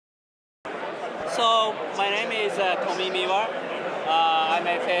So my name is Tomi Miwa. I'm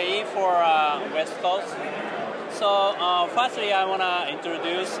a FAE for West Coast. So firstly, I want to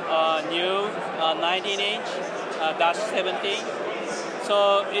introduce a new 19-inch Dash 17.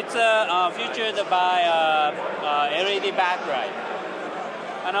 So it's featured by LED backlight.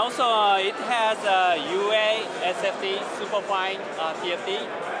 And also it has UA SFT, superfine TFT.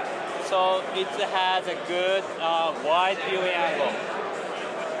 So it has a good wide viewing angle.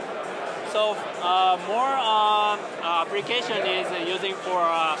 So more application is using for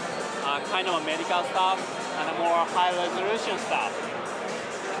kind of medical stuff and more high resolution stuff.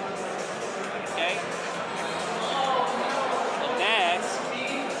 Okay. So next,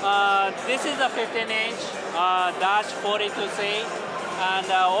 this is a 15-inch Dash 42C,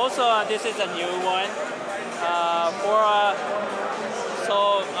 and also this is a new one.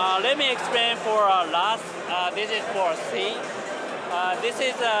 Let me explain for last. This is for C. This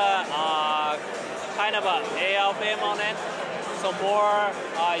is a kind of an AR film on it, so more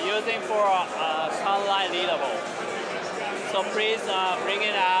using for sunlight readable. So please bring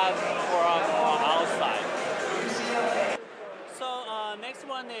it out for more outside. So next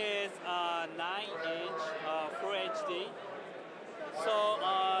one is 9-inch Full HD. So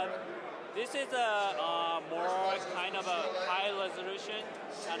this is a more kind of a high resolution,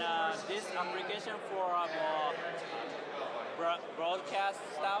 and this application for more broadcast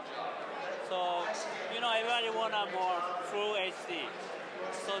stuff. So, everybody want a more full HD.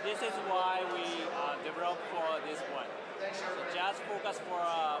 So this is why we developed for this one. So just focus for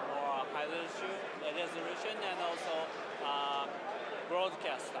more high resolution and also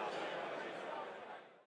broadcast stuff.